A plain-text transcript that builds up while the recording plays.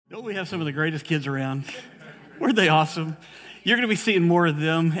Don't we have some of the greatest kids around? Weren't they awesome? You're going to be seeing more of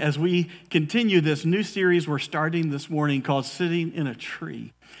them as we continue this new series we're starting this morning called Sitting in a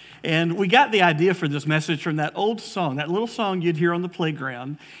Tree. And we got the idea for this message from that old song, that little song you'd hear on the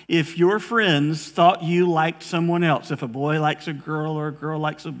playground. If your friends thought you liked someone else, if a boy likes a girl or a girl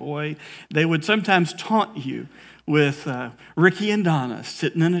likes a boy, they would sometimes taunt you with Ricky and Donna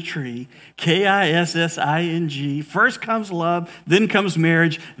sitting in a tree, Kissing. First comes love, then comes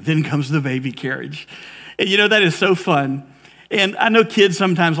marriage, then comes the baby carriage. And you know, that is so fun. And I know kids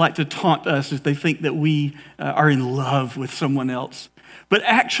sometimes like to taunt us if they think that we are in love with someone else. But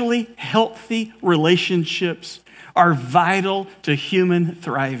actually, healthy relationships are vital to human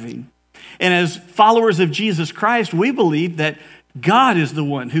thriving. And as followers of Jesus Christ, we believe that God is the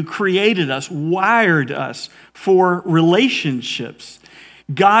one who created us, wired us for relationships.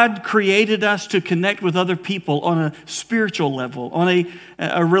 God created us to connect with other people on a spiritual level, on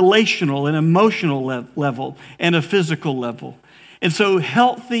a relational and emotional level, and a physical level. And so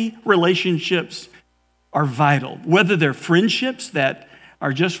healthy relationships are vital, whether they're friendships that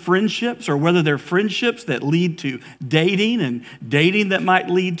are just friendships, or whether they're friendships that lead to dating, and dating that might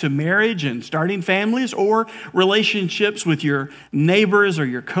lead to marriage and starting families, or relationships with your neighbors or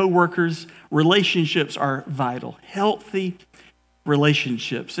your coworkers. Relationships are vital, healthy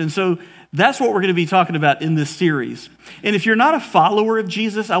relationships. And so that's what we're going to be talking about in this series. And if you're not a follower of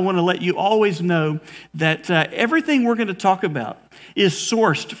Jesus, I want to let you always know that everything we're going to talk about is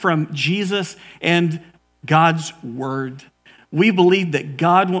sourced from Jesus and God's Word. We believe that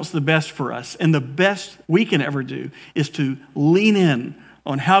God wants the best for us, and the best we can ever do is to lean in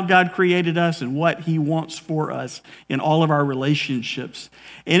on how God created us and what He wants for us in all of our relationships.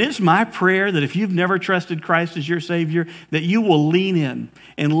 And it's my prayer that if you've never trusted Christ as your Savior, that you will lean in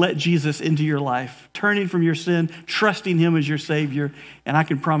and let Jesus into your life, turning from your sin, trusting Him as your Savior. And I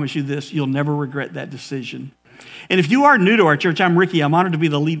can promise you this, you'll never regret that decision. And if you are new to our church, I'm Ricky. I'm honored to be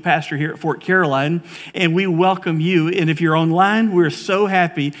the lead pastor here at Fort Caroline, and we welcome you. And if you're online, we're so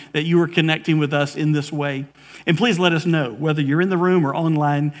happy that you are connecting with us in this way. And please let us know, whether you're in the room or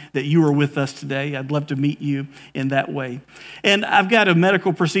online, that you are with us today. I'd love to meet you in that way. And I've got a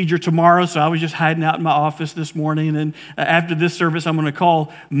medical procedure tomorrow, so I was just hiding out in my office this morning. And after this service, I'm going to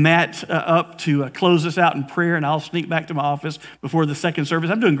call Matt up to close us out in prayer, and I'll sneak back to my office before the second service.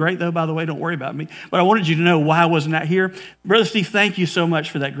 I'm doing great, though, by the way. Don't worry about me. But I wanted you to know why I wasn't out here. Brother Steve, thank you so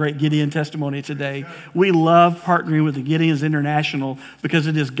much for that great Gideon testimony today. We love partnering with the Gideons International because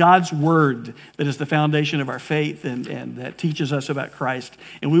it is God's Word that is the foundation of our faith and that teaches us about Christ,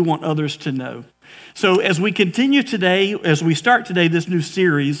 and we want others to know. So as we continue today, as we start today this new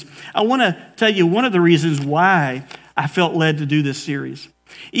series, I want to tell you one of the reasons why I felt led to do this series.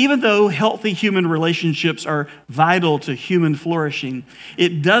 Even though healthy human relationships are vital to human flourishing,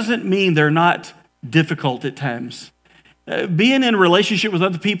 it doesn't mean they're not difficult at times. Being in a relationship with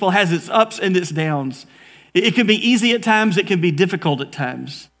other people has its ups and its downs. It can be easy at times, it can be difficult at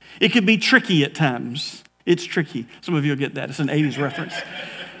times. It can be tricky at times. It's tricky. Some of you will get that. It's an 80s reference.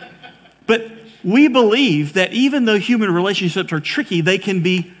 But we believe that even though human relationships are tricky, they can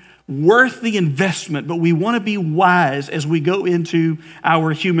be worth the investment, but we want to be wise as we go into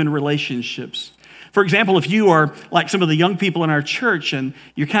our human relationships. For example, if you are like some of the young people in our church and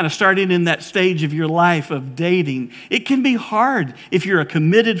you're kind of starting in that stage of your life of dating, it can be hard if you're a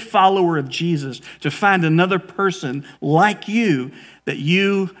committed follower of Jesus to find another person like you that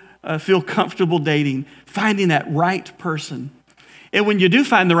you feel comfortable dating, finding that right person. And when you do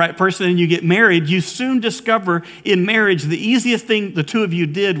find the right person and you get married, you soon discover in marriage the easiest thing the two of you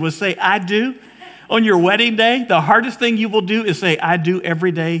did was say, I do. On your wedding day, the hardest thing you will do is say, I do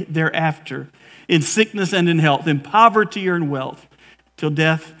every day thereafter, in sickness and in health, in poverty or in wealth, till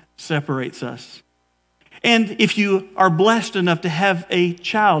death separates us. And if you are blessed enough to have a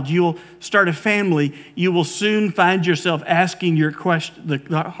child, you'll start a family, you will soon find yourself asking your question,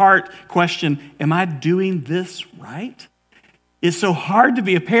 the heart question, am I doing this right? It's so hard to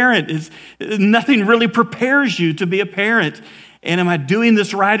be a parent. Nothing really prepares you to be a parent. And am I doing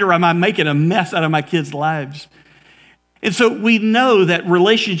this right, or am I making a mess out of my kids' lives? And so we know that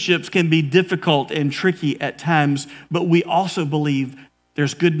relationships can be difficult and tricky at times, but we also believe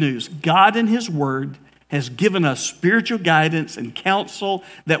there's good news. God in His Word has given us spiritual guidance and counsel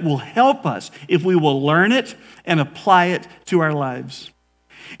that will help us if we will learn it and apply it to our lives.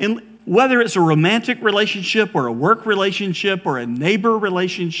 And whether it's a romantic relationship or a work relationship or a neighbor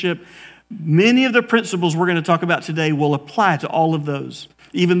relationship, many of the principles we're going to talk about today will apply to all of those,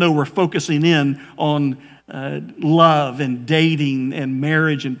 even though we're focusing in on love and dating and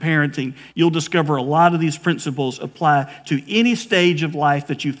marriage and parenting, you'll discover a lot of these principles apply to any stage of life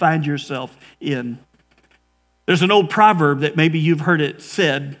that you find yourself in. There's an old proverb that maybe you've heard it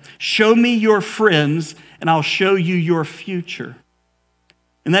said, "Show me your friends and I'll show you your future."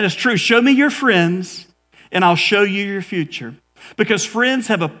 And that is true. Show me your friends and I'll show you your future. Because friends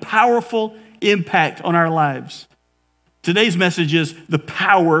have a powerful impact on our lives. Today's message is the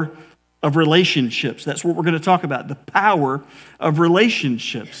power of relationships. That's what we're going to talk about, the power of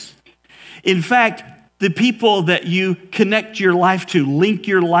relationships. In fact, the people that you connect your life to, link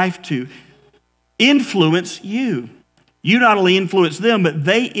your life to, influence you. You not only influence them, but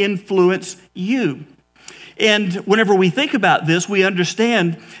they influence you. And whenever we think about this, we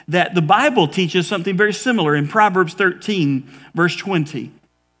understand that the Bible teaches something very similar in Proverbs 13, verse 20.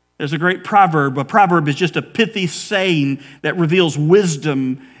 There's a great proverb. A proverb is just a pithy saying that reveals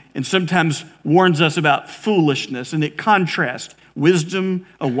wisdom and sometimes warns us about foolishness. And it contrasts wisdom,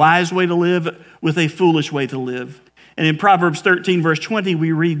 a wise way to live, with a foolish way to live. And in Proverbs 13, verse 20,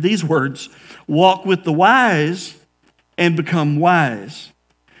 we read these words, "Walk with the wise and become wise.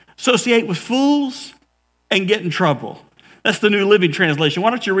 Associate with fools and get in trouble." That's the New Living Translation. Why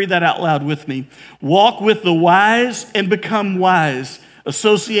don't you read that out loud with me? Walk with the wise and become wise.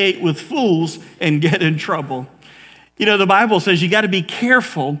 Associate with fools and get in trouble. You know, the Bible says you got to be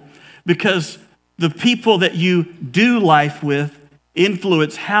careful because the people that you do life with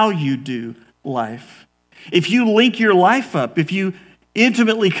influence how you do life. If you link your life up, if you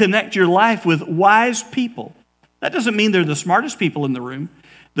intimately connect your life with wise people, that doesn't mean they're the smartest people in the room.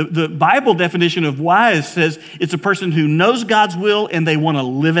 The Bible definition of wise says it's a person who knows God's will and they want to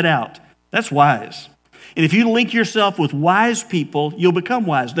live it out. That's wise. And if you link yourself with wise people, you'll become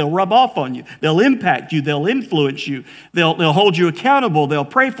wise. They'll rub off on you. They'll impact you. They'll influence you. They'll hold you accountable. They'll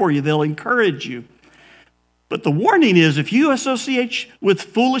pray for you. They'll encourage you. But the warning is if you associate with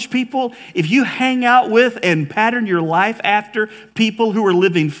foolish people, if you hang out with and pattern your life after people who are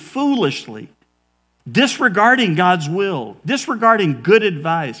living foolishly, disregarding God's will, disregarding good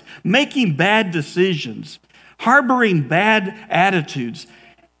advice, making bad decisions, harboring bad attitudes,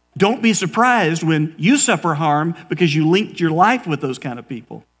 don't be surprised when you suffer harm because you linked your life with those kind of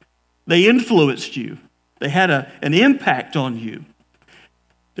people. They influenced you. They had an impact on you.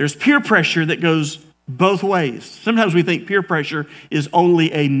 There's peer pressure that goes both ways. Sometimes we think peer pressure is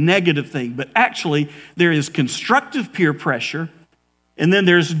only a negative thing, but actually there is constructive peer pressure and then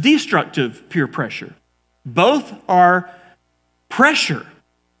there's destructive peer pressure. Both are pressure,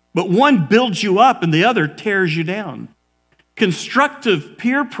 but one builds you up and the other tears you down. Constructive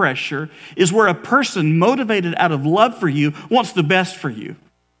peer pressure is where a person motivated out of love for you wants the best for you.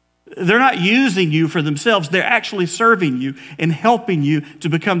 They're not using you for themselves. They're actually serving you and helping you to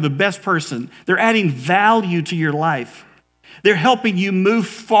become the best person. They're adding value to your life. They're helping you move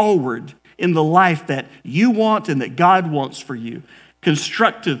forward in the life that you want and that God wants for you.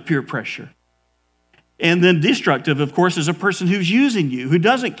 Constructive peer pressure. And then destructive, of course, is a person who's using you, who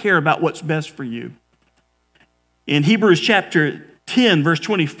doesn't care about what's best for you. In Hebrews chapter 10, verse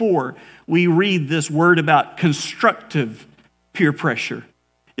 24, we read this word about constructive peer pressure.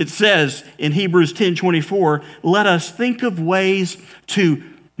 It says in Hebrews 10:24, "Let us think of ways to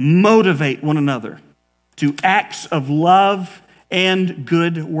motivate one another to acts of love and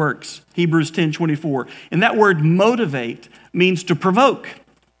good works." Hebrews 10:24. And that word motivate means to provoke.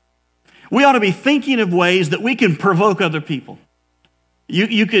 We ought to be thinking of ways that we can provoke other people.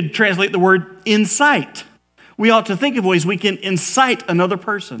 You could translate the word incite. We ought to think of ways we can incite another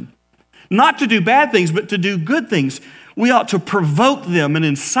person. Not to do bad things, but to do good things. We ought to provoke them and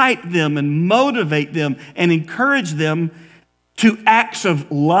incite them and motivate them and encourage them to acts of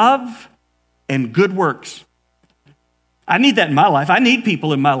love and good works. I need that in my life. I need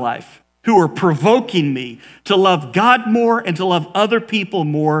people in my life who are provoking me to love God more and to love other people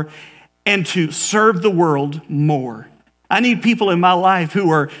more and to serve the world more. I need people in my life who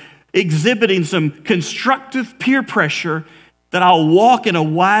are exhibiting some constructive peer pressure that I'll walk in a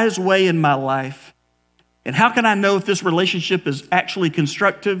wise way in my life. And how can I know if this relationship is actually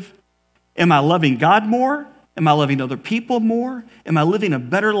constructive? Am I loving God more? Am I loving other people more? Am I living a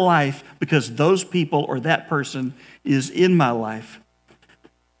better life because those people or that person is in my life?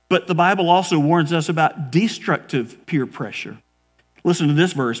 But the Bible also warns us about destructive peer pressure. Listen to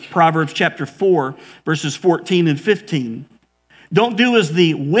this verse, Proverbs chapter 4, verses 14 and 15. Don't do as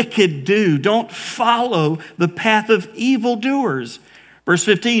the wicked do. Don't follow the path of evildoers. Verse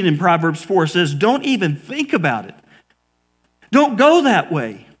 15 in Proverbs 4 says, don't even think about it. Don't go that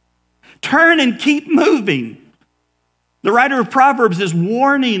way. Turn and keep moving. The writer of Proverbs is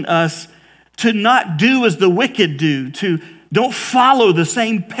warning us to not do as the wicked do, to don't follow the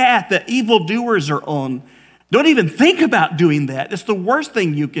same path that evildoers are on. Don't even think about doing that. It's the worst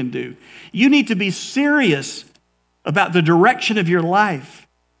thing you can do. You need to be serious about the direction of your life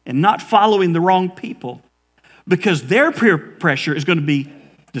and not following the wrong people, because their peer pressure is going to be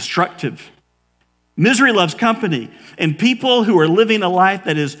destructive. Misery loves company, and people who are living a life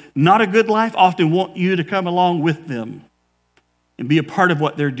that is not a good life often want you to come along with them and be a part of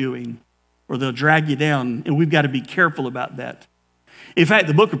what they're doing, or they'll drag you down, and we've got to be careful about that. In fact,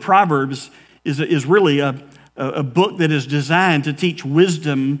 the book of Proverbs is really a book that is designed to teach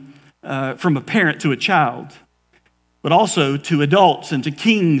wisdom from a parent to a child, but also to adults and to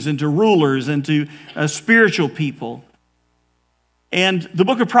kings and to rulers and to spiritual people. And the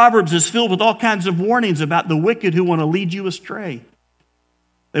book of Proverbs is filled with all kinds of warnings about the wicked who want to lead you astray.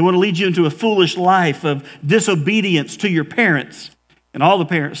 They want to lead you into a foolish life of disobedience to your parents. And all the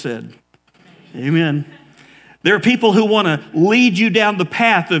parents said, amen. There are people who want to lead you down the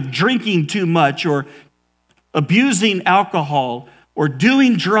path of drinking too much or abusing alcohol or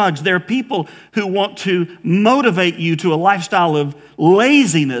doing drugs. There are people who want to motivate you to a lifestyle of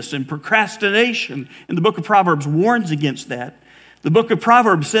laziness and procrastination. And the book of Proverbs warns against that. The book of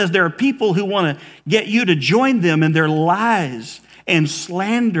Proverbs says there are people who want to get you to join them in their lies and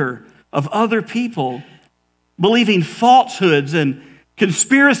slander of other people, believing falsehoods and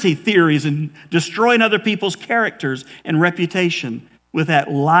conspiracy theories and destroying other people's characters and reputation with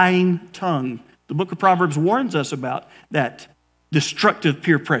that lying tongue. The book of Proverbs warns us about that destructive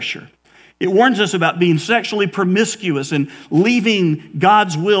peer pressure. It warns us about being sexually promiscuous and leaving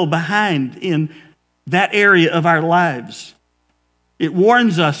God's will behind in that area of our lives. It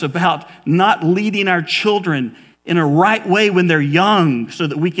warns us about not leading our children in a right way when they're young so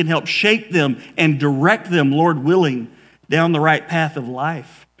that we can help shape them and direct them, Lord willing, down the right path of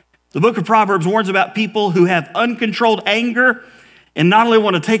life. The book of Proverbs warns about people who have uncontrolled anger and not only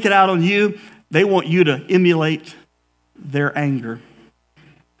want to take it out on you, they want you to emulate their anger.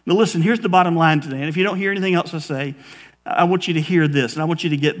 Now listen, here's the bottom line today. And if you don't hear anything else I say, I want you to hear this and I want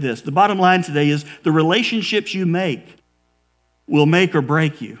you to get this. The bottom line today is the relationships you make will make or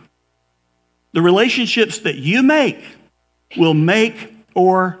break you. The relationships that you make will make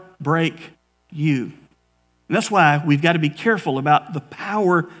or break you. And that's why we've got to be careful about the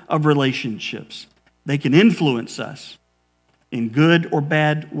power of relationships. They can influence us in good or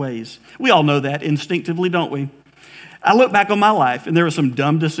bad ways. We all know that instinctively, don't we? I look back on my life and there were some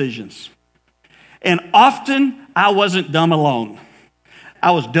dumb decisions. And often I wasn't dumb alone.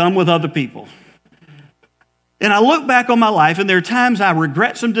 I was dumb with other people. And I look back on my life, and there are times I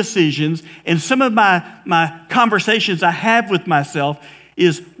regret some decisions, and some of my conversations I have with myself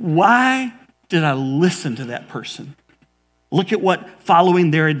is, why did I listen to that person? Look at what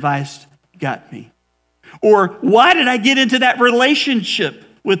following their advice got me. Or why did I get into that relationship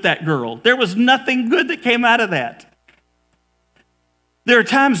with that girl? There was nothing good that came out of that. There are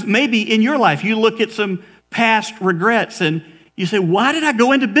times maybe in your life you look at some past regrets and you say, why did I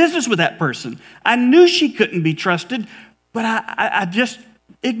go into business with that person? I knew she couldn't be trusted, but I just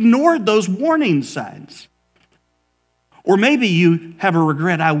ignored those warning signs. Or maybe you have a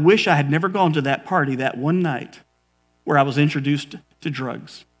regret. I wish I had never gone to that party that one night where I was introduced to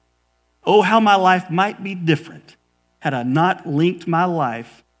drugs. Oh, how my life might be different had I not linked my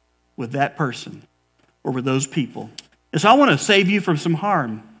life with that person or with those people. And so I want to save you from some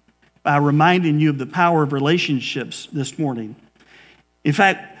harm by reminding you of the power of relationships this morning. In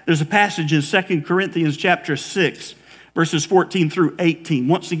fact, there's a passage in 2 Corinthians chapter 6, verses 14 through 18.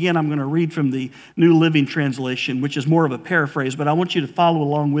 Once again, I'm going to read from the New Living Translation, which is more of a paraphrase, but I want you to follow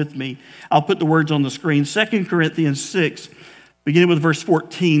along with me. I'll put the words on the screen. 2 Corinthians 6, beginning with verse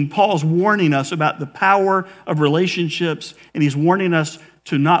 14, Paul's warning us about the power of relationships, and he's warning us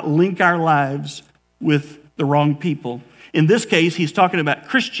to not link our lives with the wrong people. In this case, he's talking about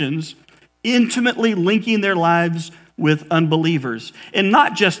Christians intimately linking their lives with unbelievers, and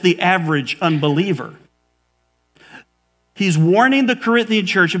not just the average unbeliever. He's warning the Corinthian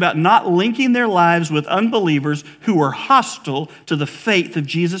church about not linking their lives with unbelievers who are hostile to the faith of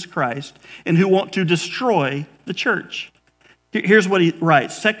Jesus Christ and who want to destroy the church. Here's what he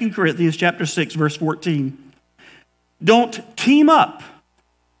writes, 2 Corinthians chapter 6, verse 14. Don't team up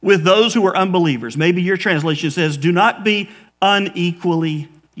with those who are unbelievers. Maybe your translation says, do not be unequally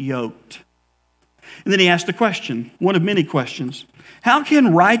yoked. And then he asked the question, one of many questions. How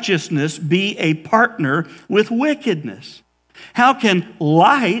can righteousness be a partner with wickedness? How can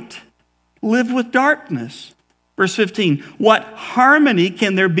light live with darkness? Verse 15, what harmony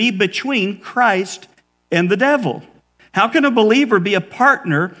can there be between Christ and the devil? How can a believer be a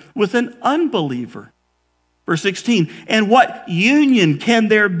partner with an unbeliever? Verse 16, and what union can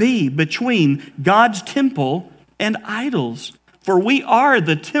there be between God's temple and idols? For we are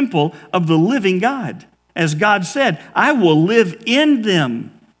the temple of the living God. As God said, I will live in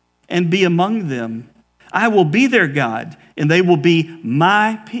them and be among them. I will be their God, and they will be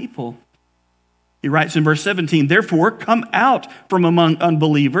my people. He writes in verse 17, therefore come out from among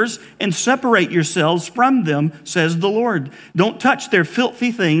unbelievers and separate yourselves from them, says the Lord. Don't touch their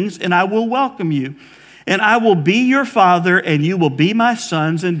filthy things, and I will welcome you. And I will be your father, and you will be my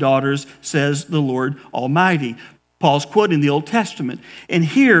sons and daughters, says the Lord Almighty. Paul's quoting the Old Testament. And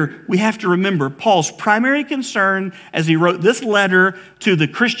here we have to remember Paul's primary concern as he wrote this letter to the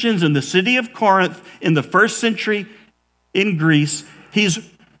Christians in the city of Corinth in the first century in Greece. He's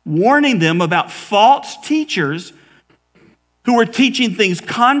warning them about false teachers who are teaching things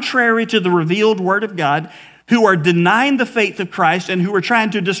contrary to the revealed word of God, who are denying the faith of Christ, and who are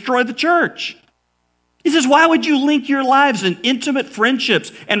trying to destroy the church. He says, why would you link your lives in intimate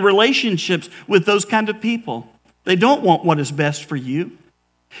friendships and relationships with those kind of people? They don't want what is best for you.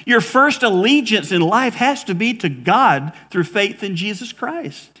 Your first allegiance in life has to be to God through faith in Jesus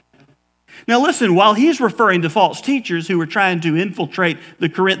Christ. Now listen, while he's referring to false teachers who were trying to infiltrate the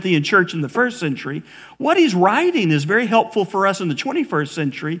Corinthian church in the first century, what he's writing is very helpful for us in the 21st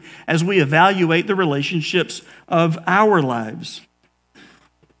century as we evaluate the relationships of our lives.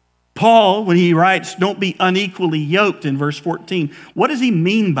 Paul, when he writes, don't be unequally yoked in verse 14, what does he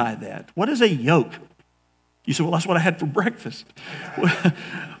mean by that? What is a yoke? You say, well, that's what I had for breakfast.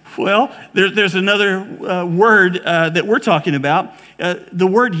 Well, there's another word that we're talking about. The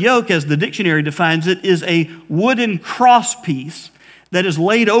word yoke, as the dictionary defines it, is a wooden cross piece that is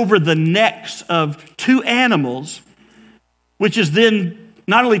laid over the necks of two animals, which is then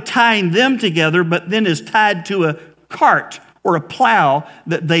not only tying them together, but then is tied to a cart or a plow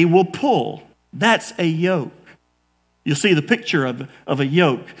that they will pull. That's a yoke. You'll see the picture of a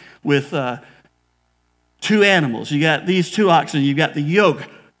yoke with two animals. You got these two oxen, you've got the yoke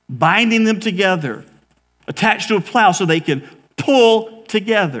binding them together, attached to a plow so they can pull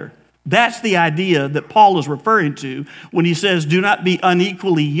together. That's the idea that Paul is referring to when he says, do not be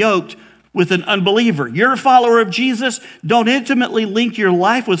unequally yoked with an unbeliever. You're a follower of Jesus. Don't intimately link your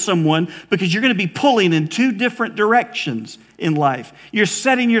life with someone because you're going to be pulling in two different directions in life. You're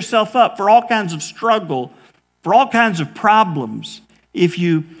setting yourself up for all kinds of struggle, for all kinds of problems if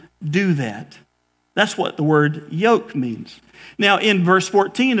you do that. That's what the word yoke means. Now, in verse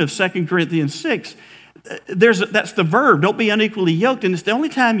 14 of 2 Corinthians 6, that's the verb, don't be unequally yoked, and it's the only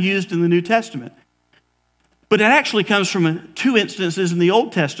time used in the New Testament. But it actually comes from two instances in the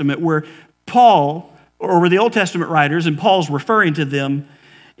Old Testament where Paul, or where the Old Testament writers, and Paul's referring to them,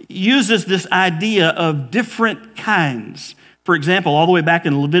 uses this idea of different kinds. For example, all the way back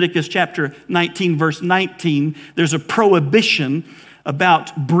in Leviticus chapter 19, verse 19, there's a prohibition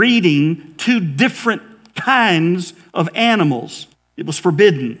about breeding two different kinds of animals. It was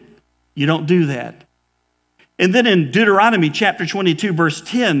forbidden. You don't do that. And then in Deuteronomy chapter 22, verse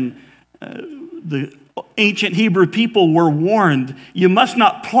 10, the ancient Hebrew people were warned, you must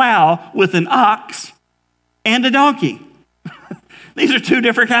not plow with an ox and a donkey. These are two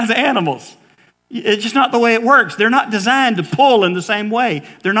different kinds of animals. It's just not the way it works. They're not designed to pull in the same way.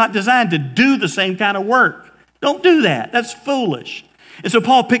 They're not designed to do the same kind of work. Don't do that. That's foolish. And so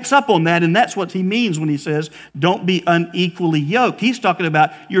Paul picks up on that, and that's what he means when he says, don't be unequally yoked. He's talking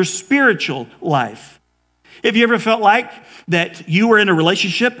about your spiritual life. Have you ever felt like that you were in a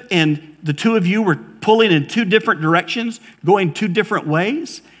relationship and the two of you were pulling in two different directions, going two different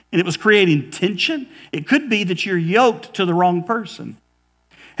ways, and it was creating tension? It could be that you're yoked to the wrong person.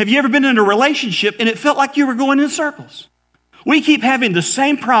 Have you ever been in a relationship and it felt like you were going in circles? We keep having the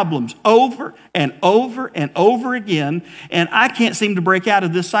same problems over and over and over again, and I can't seem to break out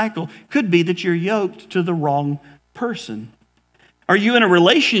of this cycle. Could be that you're yoked to the wrong person. Are you in a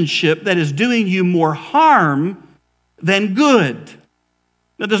relationship that is doing you more harm than good?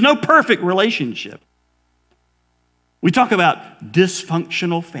 Now, there's no perfect relationship. We talk about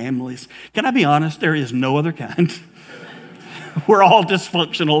dysfunctional families. Can I be honest? There is no other kind. We're all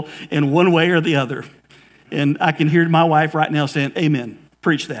dysfunctional in one way or the other. And I can hear my wife right now saying, amen,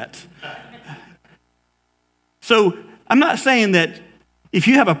 preach that. So I'm not saying that if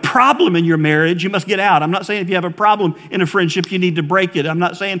you have a problem in your marriage, you must get out. I'm not saying if you have a problem in a friendship, you need to break it. I'm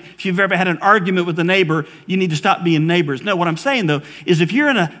not saying if you've ever had an argument with a neighbor, you need to stop being neighbors. No, what I'm saying, though, is if you're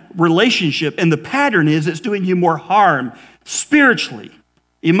in a relationship and the pattern is it's doing you more harm spiritually,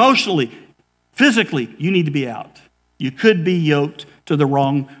 emotionally, physically, you need to be out. You could be yoked to the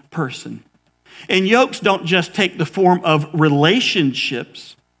wrong person. And yokes don't just take the form of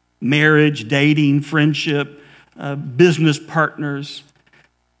relationships, marriage, dating, friendship, business partners.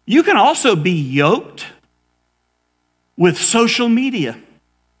 You can also be yoked with social media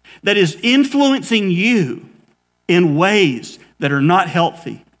that is influencing you in ways that are not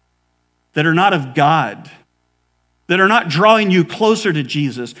healthy, that are not of God, that are not drawing you closer to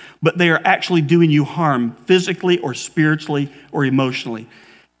Jesus, but they are actually doing you harm physically or spiritually or emotionally.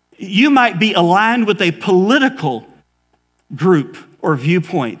 You might be aligned with a political group or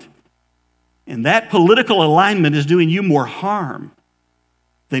viewpoint, and that political alignment is doing you more harm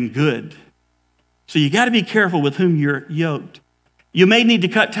than good. So you got to be careful with whom you're yoked. You may need to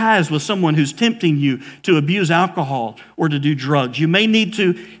cut ties with someone who's tempting you to abuse alcohol or to do drugs. You may need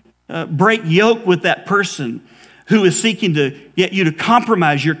to break yoke with that person who is seeking to get you to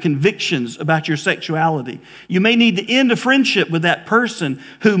compromise your convictions about your sexuality. You may need to end a friendship with that person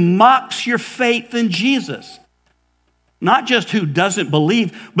who mocks your faith in Jesus. Not just who doesn't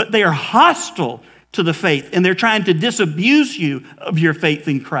believe, but they are hostile to the faith, and they're trying to disabuse you of your faith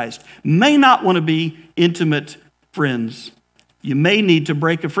in Christ. May not want to be intimate friends. You may need to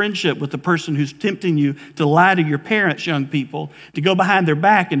break a friendship with the person who's tempting you to lie to your parents, young people, to go behind their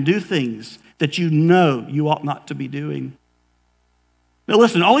back and do things that you know you ought not to be doing. Now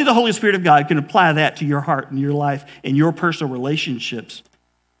listen, only the Holy Spirit of God can apply that to your heart and your life and your personal relationships,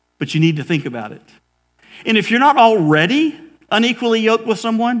 but you need to think about it. And if you're not already unequally yoked with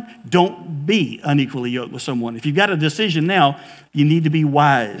someone, don't be unequally yoked with someone. If you've got a decision now, you need to be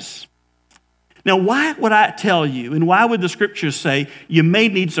wise. Now, why would I tell you, and why would the scriptures say you may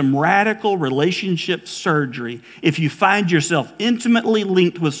need some radical relationship surgery if you find yourself intimately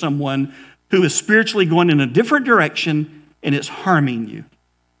linked with someone who is spiritually going in a different direction and it's harming you?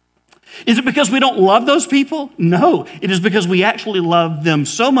 Is it because we don't love those people? No, it is because we actually love them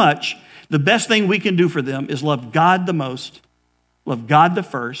so much. The best thing we can do for them is love God the most, love God the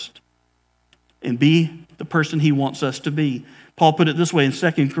first, and be the person he wants us to be. Paul put it this way in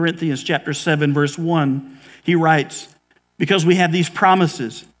 2 Corinthians chapter 7, verse 1. He writes, because we have these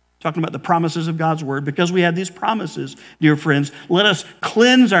promises, talking about the promises of God's word, because we have these promises, dear friends, let us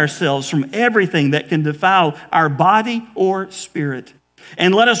cleanse ourselves from everything that can defile our body or spirit.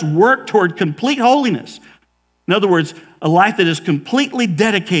 And let us work toward complete holiness. In other words, a life that is completely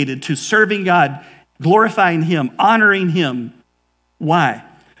dedicated to serving God, glorifying him, honoring him. Why?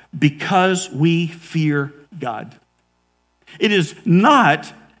 Because we fear God. It is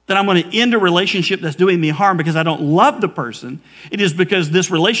not that I'm going to end a relationship that's doing me harm because I don't love the person. It is because this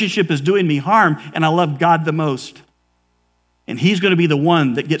relationship is doing me harm and I love God the most. And he's going to be the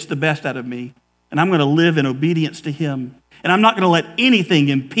one that gets the best out of me. And I'm going to live in obedience to him. And I'm not going to let anything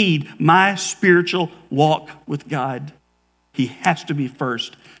impede my spiritual walk with God. He has to be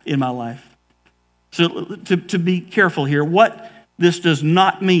first in my life. So to be careful here, what this does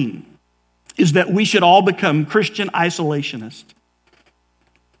not mean is that we should all become Christian isolationists.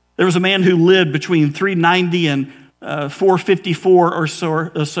 There was a man who lived between 390 and 454 or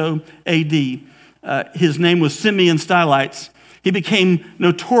so AD. His name was Simeon Stylites. He became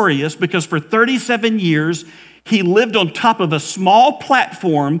notorious because for 37 years, he lived on top of a small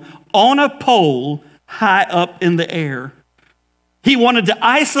platform on a pole high up in the air. He wanted to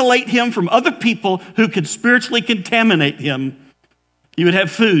isolate him from other people who could spiritually contaminate him. He would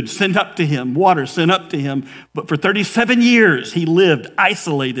have food sent up to him, water sent up to him. But for 37 years, he lived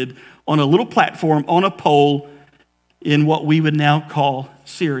isolated on a little platform on a pole in what we would now call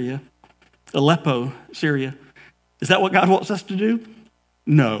Syria, Aleppo, Syria. Is that what God wants us to do?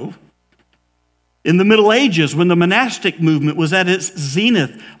 No. In the Middle Ages, when the monastic movement was at its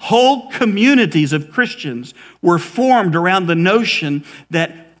zenith, whole communities of Christians were formed around the notion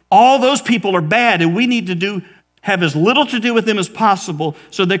that all those people are bad and we need to have as little to do with them as possible.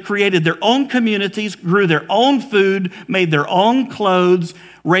 So they created their own communities, grew their own food, made their own clothes,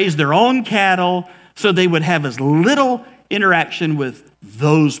 raised their own cattle, so they would have as little interaction with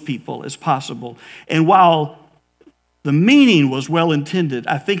those people as possible. And while the meaning was well intended,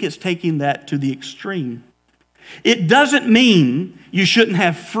 I think it's taking that to the extreme. It doesn't mean you shouldn't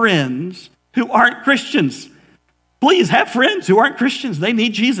have friends who aren't Christians. Please have friends who aren't Christians. They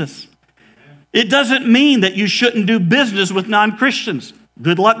need Jesus. It doesn't mean that you shouldn't do business with non-Christians.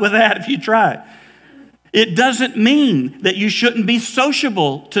 Good luck with that if you try. It doesn't mean that you shouldn't be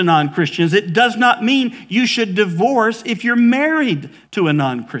sociable to non-Christians. It does not mean you should divorce if you're married to a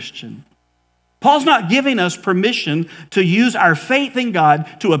non-Christian. Paul's not giving us permission to use our faith in God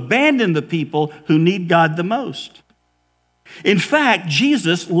to abandon the people who need God the most. In fact,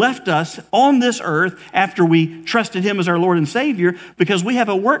 Jesus left us on this earth after we trusted him as our Lord and Savior because we have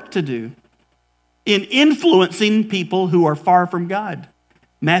a work to do. in influencing people who are far from God.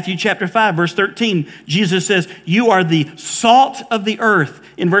 Matthew chapter 5, verse 13, Jesus says, you are the salt of the earth.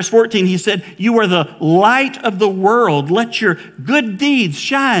 In verse 14, he said, you are the light of the world. Let your good deeds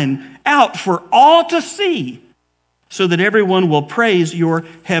shine out for all to see, so that everyone will praise your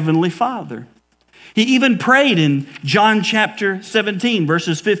heavenly Father. He even prayed in John chapter 17,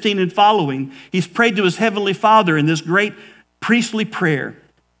 verses 15 and following. He's prayed to his heavenly Father in this great priestly prayer.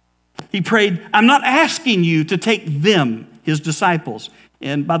 He prayed, I'm not asking you to take them, his disciples.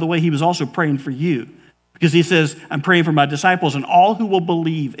 And by the way, he was also praying for you, because he says, I'm praying for my disciples and all who will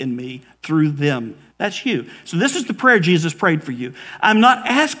believe in me through them. That's you. So this is the prayer Jesus prayed for you. I'm not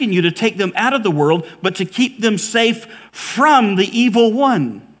asking you to take them out of the world, but to keep them safe from the evil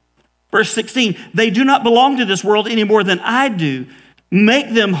one. Verse 16, they do not belong to this world any more than I do.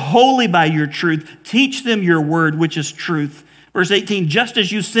 Make them holy by your truth. Teach them your word, which is truth. Verse 18, just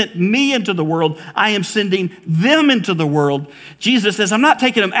as you sent me into the world, I am sending them into the world. Jesus says, I'm not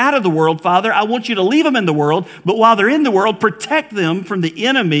taking them out of the world, Father. I want you to leave them in the world, but while they're in the world, protect them from the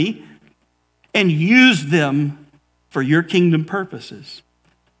enemy and use them for your kingdom purposes.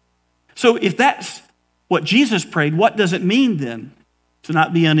 So if that's what Jesus prayed, what does it mean then to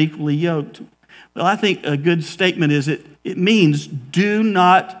not be unequally yoked? Well, I think a good statement is it means do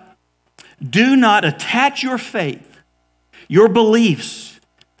not attach your faith, your beliefs,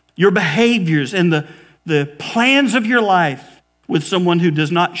 your behaviors, and the plans of your life with someone who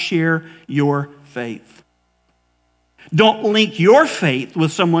does not share your faith. Don't link your faith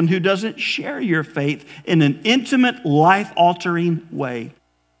with someone who doesn't share your faith in an intimate, life-altering way.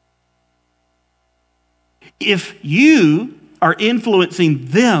 If you are influencing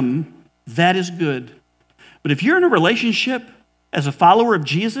them, that is good. But if you're in a relationship as a follower of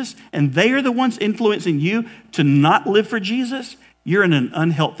Jesus, and they are the ones influencing you to not live for Jesus, you're in an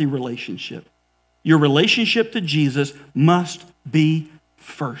unhealthy relationship. Your relationship to Jesus must be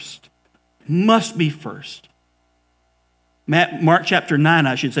first. Must be first. Mark chapter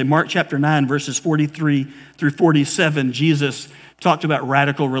 9, verses 43 through 47, Jesus talked about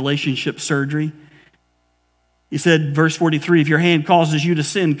radical relationship surgery. He said, verse 43, if your hand causes you to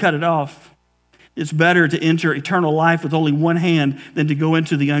sin, cut it off. It's better to enter eternal life with only one hand than to go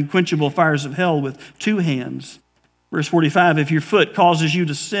into the unquenchable fires of hell with two hands. Verse 45, if your foot causes you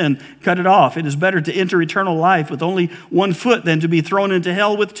to sin, cut it off. It is better to enter eternal life with only one foot than to be thrown into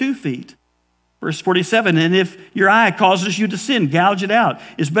hell with 2 feet. Verse 47, and if your eye causes you to sin, gouge it out.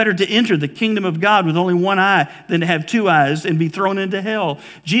 It's better to enter the kingdom of God with only one eye than to have 2 eyes and be thrown into hell.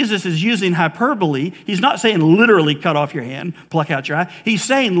 Jesus is using hyperbole. He's not saying literally cut off your hand, pluck out your eye. He's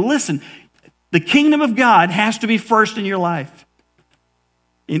saying, listen, the kingdom of God has to be first in your life.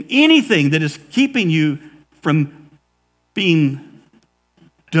 In anything that is keeping you from being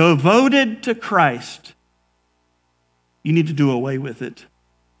devoted to Christ, you need to do away with it.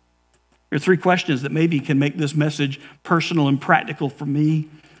 There are 3 questions that maybe can make this message personal and practical for me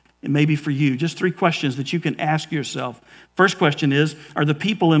and maybe for you. Just 3 questions that you can ask yourself. First question is, are the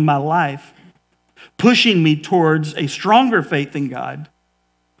people in my life pushing me towards a stronger faith in God?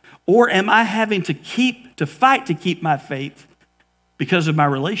 Or am I having to fight to keep my faith because of my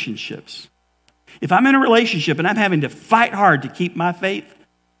relationships? If I'm in a relationship and I'm having to fight hard to keep my faith,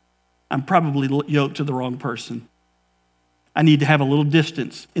 I'm probably yoked to the wrong person. I need to have a little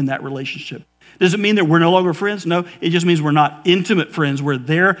distance in that relationship. Does it mean that we're no longer friends? No, it just means we're not intimate friends. We're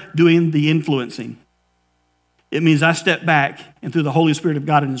there doing the influencing. It means I step back, and through the Holy Spirit of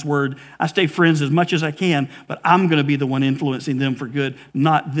God and His Word, I stay friends as much as I can, but I'm going to be the one influencing them for good,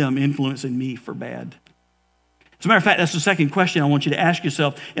 not them influencing me for bad. As a matter of fact, that's the second question I want you to ask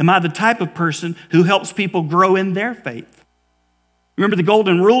yourself. Am I the type of person who helps people grow in their faith? Remember the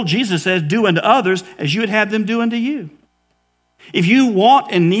golden rule? Jesus says, do unto others as you would have them do unto you. If you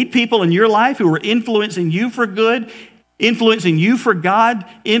want and need people in your life who are influencing you for good, influencing you for God,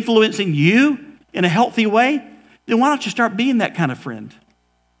 influencing you in a healthy way, then why don't you start being that kind of friend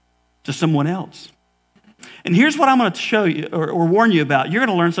to someone else? And here's what I'm going to show you or warn you about. You're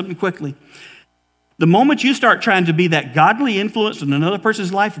going to learn something quickly. The moment you start trying to be that godly influence in another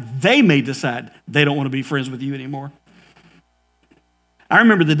person's life, they may decide they don't want to be friends with you anymore. I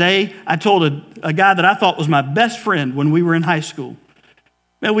remember the day I told a guy that I thought was my best friend when we were in high school.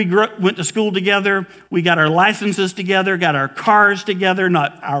 Man, we went to school together. We got our licenses together, got our cars together.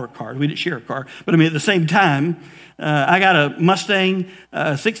 Not our cars. We didn't share a car. But I mean, at the same time, I got a Mustang,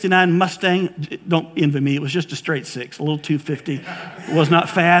 69 Mustang. Don't envy me. It was just a straight 6, a little 250. It was not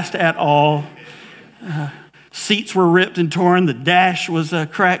fast at all. Seats were ripped and torn. The dash was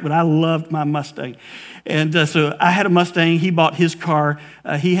cracked, but I loved my Mustang. And so I had a Mustang. He bought his car.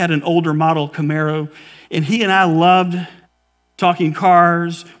 He had an older model Camaro. And he and I loved talking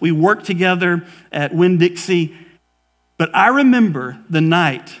cars. We worked together at Winn-Dixie. But I remember the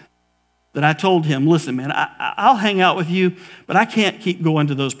night that I told him, listen, man, I'll hang out with you, but I can't keep going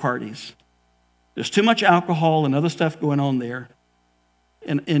to those parties. There's too much alcohol and other stuff going on there.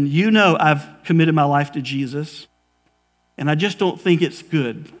 And you know I've committed my life to Jesus, and I just don't think it's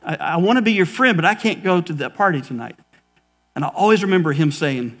good. I want to be your friend, but I can't go to that party tonight. And I always remember him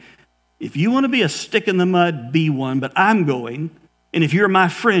saying, if you want to be a stick in the mud, be one, but I'm going, and if you're my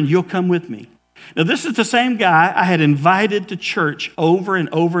friend, you'll come with me. Now, this is the same guy I had invited to church over and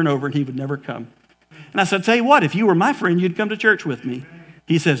over and over, and he would never come. And I said, tell you what, if you were my friend, you'd come to church with me.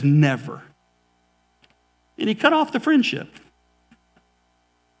 He says, never. And he cut off the friendship.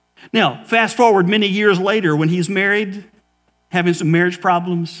 Now, fast forward many years later, when he's married, having some marriage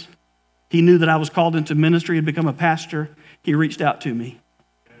problems, he knew that I was called into ministry and become a pastor. He reached out to me.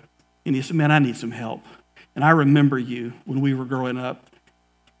 And he said, man, I need some help. And I remember you when we were growing up.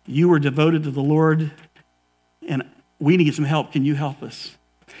 You were devoted to the Lord, and we need some help. Can you help us?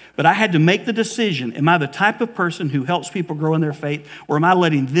 But I had to make the decision, am I the type of person who helps people grow in their faith, or am I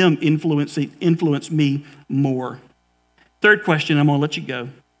letting them influence me more? Third question, I'm going to let you go.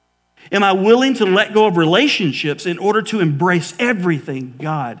 Am I willing to let go of relationships in order to embrace everything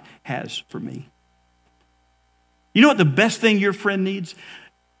God has for me? You know what the best thing your friend needs?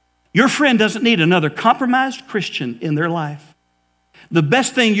 Your friend doesn't need another compromised Christian in their life. The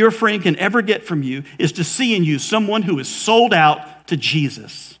best thing your friend can ever get from you is to see in you someone who is sold out to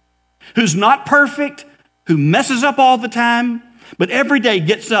Jesus, who's not perfect, who messes up all the time, but every day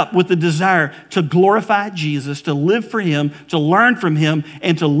gets up with the desire to glorify Jesus, to live for him, to learn from him,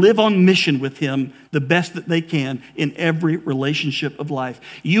 and to live on mission with him the best that they can in every relationship of life.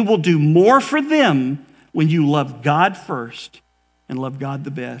 You will do more for them when you love God first and love God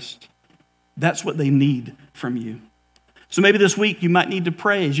the best. That's what they need from you. So maybe this week you might need to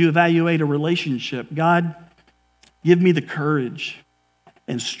pray as you evaluate a relationship. God, give me the courage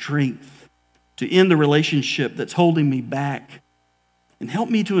and strength to end the relationship that's holding me back, and help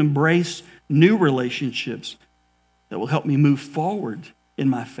me to embrace new relationships that will help me move forward in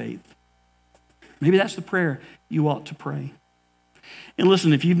my faith. Maybe that's the prayer you ought to pray. And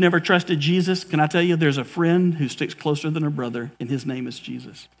listen, if you've never trusted Jesus, can I tell you there's a friend who sticks closer than a brother, and his name is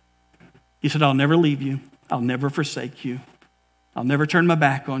Jesus. He said, I'll never leave you. I'll never forsake you. I'll never turn my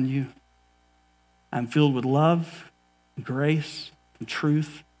back on you. I'm filled with love, and grace, and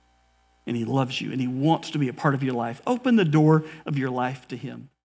truth, and he loves you, and he wants to be a part of your life. Open the door of your life to him.